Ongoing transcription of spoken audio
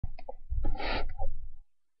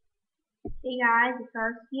Hey guys, it's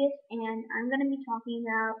Arceus, and I'm going to be talking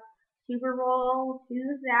about Super Bowl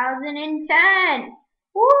 2010.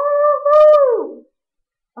 Woohoo!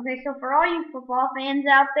 Okay, so for all you football fans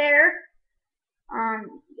out there,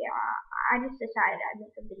 yeah, I just decided I'd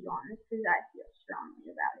make a video on this because I feel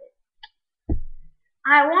strongly about it.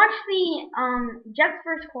 I watched the Jets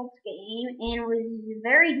vs Colts game and was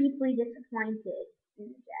very deeply disappointed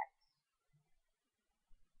in the Jets.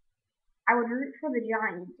 I would root for the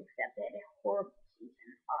Giants, except they had a horrible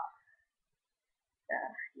season.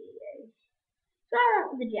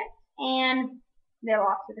 So the Jets, and they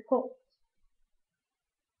lost to the Colts.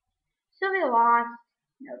 So they lost,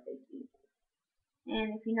 no big deal.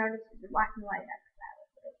 And if you notice, it's a black and white exile,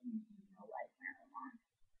 but no white matter on.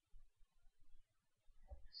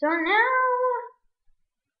 So now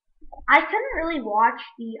I couldn't really watch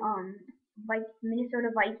the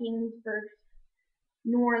Minnesota Vikings versus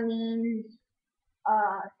New Orleans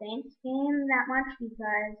Saints game that much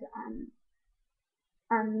because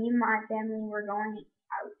me and my family were going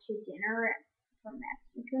out to dinner for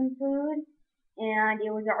Mexican food, and it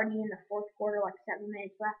was already in the fourth quarter, like 7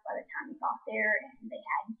 minutes left by the time we got there, and they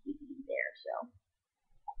had TV there, so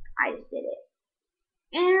I just did it.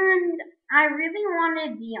 And I really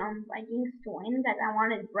wanted the Vikings to win because I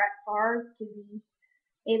wanted Brett Favre to be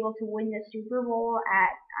able to win the Super Bowl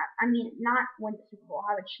not win the Super Bowl,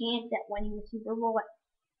 have a chance at winning the Super Bowl at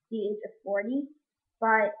the age of 40,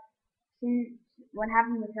 but since what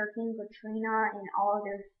happened with Hurricane Katrina and all of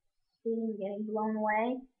their stadium getting blown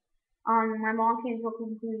away, my mom came to a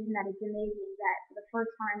conclusion that it's amazing that for the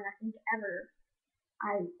first time, I think ever,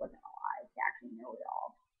 I wasn't alive to actually know it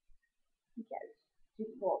all. Because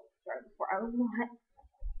Super Bowl started before I was alive.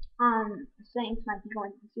 The Saints might be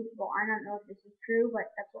going to the Super Bowl. I don't know if this is true,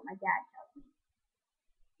 but that's what my dad tells me.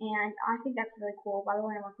 And I think that's really cool. By the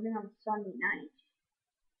way, I'm putting on Sunday night.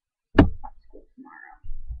 At school tomorrow.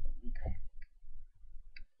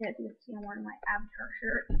 Yeah, you can see I'm wearing my Avatar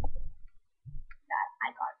shirt that I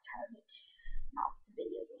got at Target. Not the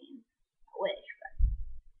video game. I wish, but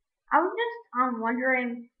I was just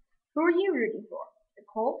wondering, who are you rooting for? The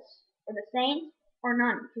Colts or the Saints or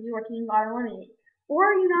none? Because your team got eliminated. Or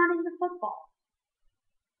are you not into football?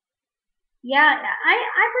 Yeah,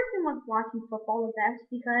 I personally like watching football the best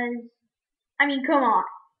because, come on.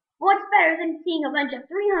 What's better than seeing a bunch of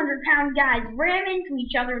 300-pound guys ram into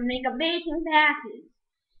each other and make amazing passes?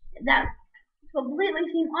 That completely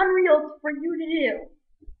seem unreal for you to do.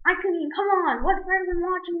 Come on, what's better than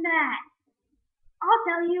watching that? I'll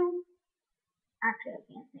tell you. Actually, I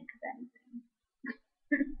can't think of anything.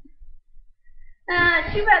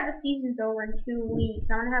 Too bad the season's over in 2 weeks.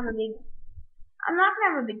 I'm not gonna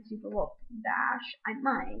have a big Super Bowl bash. I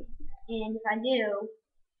might, and if I do,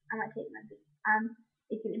 I might take my big.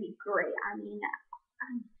 It's gonna be great. I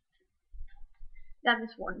got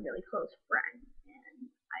this one really close friend,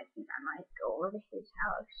 and I think I might go over to his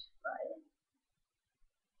house, but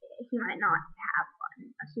he might not have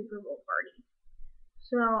a Super Bowl party.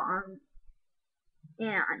 So and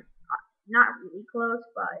not really close,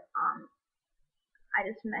 but I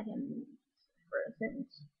just met him since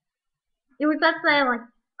it was, let's say, like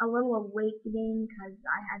a little awakening because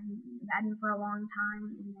I hadn't met him for a long time.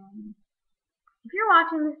 And then if you're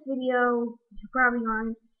watching this video, you probably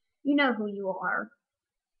aren't. You know who you are.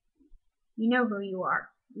 You know who you are.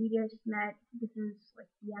 We just met. This is like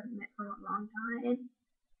we haven't met for a long time,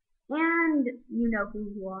 and you know who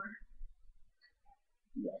you are.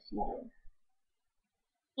 Yes, you do.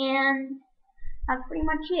 And that's pretty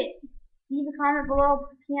much it. Leave a comment below,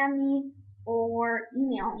 PM me, or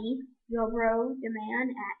email me,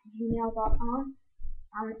 jobrodemand@gmail.com.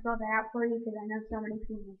 I'm going to spell that out for you because I know so many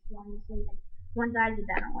people honestly. Once I did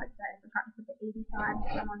that on the website, I forgot to put the 85 on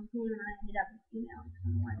someone's name, and I ended up emailing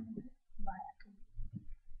someone by accident.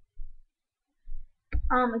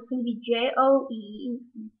 It's going to be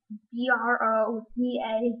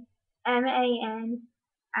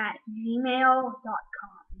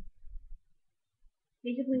JOEBRODAMAN@gmail.com.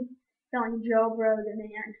 Basically, spelling Joe Bro the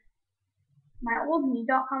Man. My old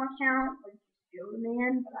me.com account was Joe the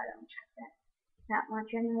Man, but I don't check that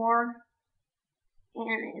much anymore.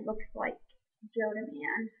 And it looks like Joe the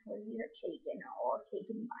Man was either taken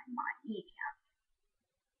by my me account.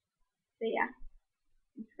 So yeah,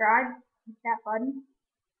 subscribe, hit that button,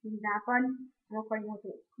 hit that button. I'm recording with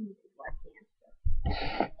the webcam, so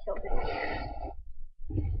tilt it there.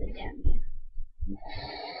 So damn yeah.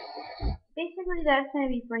 Basically, that's gonna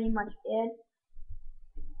be pretty much it.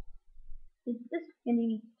 It's just gonna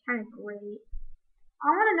be kind of great. I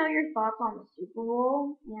want to know your thoughts on the Super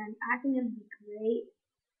Bowl, and I think it would be great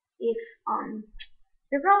if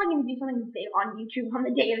They're probably going to do something big on YouTube on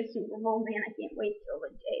the day of the Super Bowl, man. I can't wait till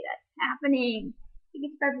the day that's happening. I think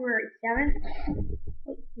it's February 7th.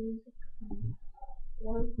 Wait, please.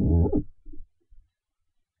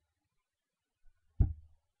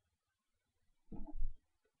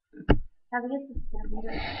 I think it's the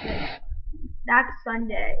 7th. That's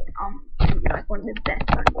Sunday. Like one of the best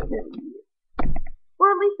Sundays of the year. Or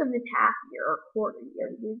at least of this half year or quarter year.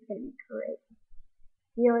 It's gonna be great.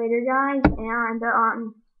 See you later, guys. And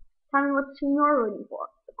tell me what team you're rooting for.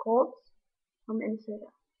 The Colts or Minnesota.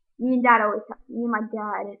 Me and my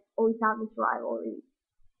dad always have this rivalry.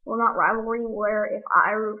 Well, not rivalry, where if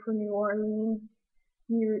I root for New Orleans,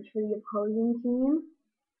 he roots for the opposing team.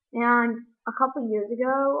 And a couple years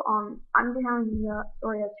ago, I'm telling you the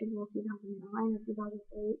story of Super Bowl 2009 or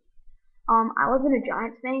 2008. I wasn't a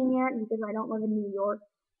Giants fan yet because I don't live in New York.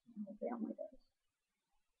 My family does.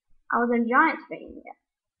 I wasn't a Giants fan yet,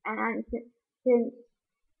 and since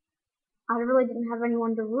I really didn't have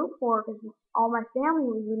anyone to root for because all my family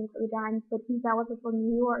was rooting for the Giants, but since I wasn't from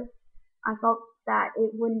New York, I felt that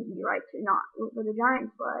it wouldn't be right to not root for the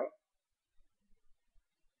Giants, but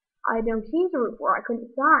I had no team to root for. I couldn't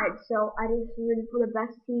decide, so I just rooted for the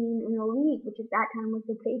best team in the league, which at that time was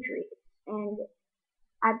the Patriots. And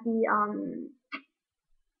at the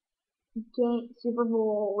Super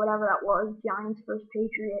Bowl, whatever that was, Giants versus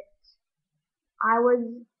Patriots,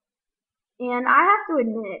 and I have to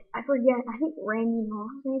admit, I think Randy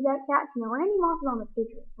Moss made that catch. No, Randy Moss is on the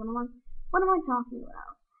Patriots. What am I talking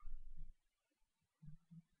about?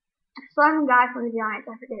 Some guy from the Giants,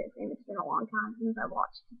 I forget his name, it's been a long time since I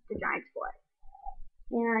watched the Giants play.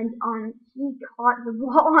 And he caught the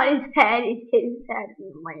ball on his head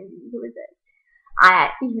landed into his head.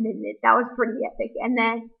 I even admit that was pretty epic. And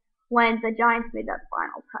then when the Giants made that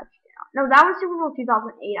final touchdown. No, that was Super Bowl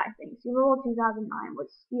 2008, I think. Super Bowl 2009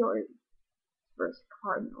 was Steelers versus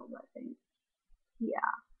Cardinals, I think.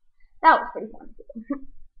 Yeah. That was pretty fun too.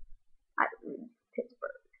 I mean,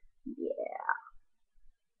 Pittsburgh. Yeah.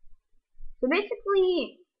 So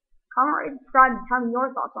basically, comment, rate, subscribe, and tell me your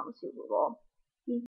thoughts on the Super Bowl.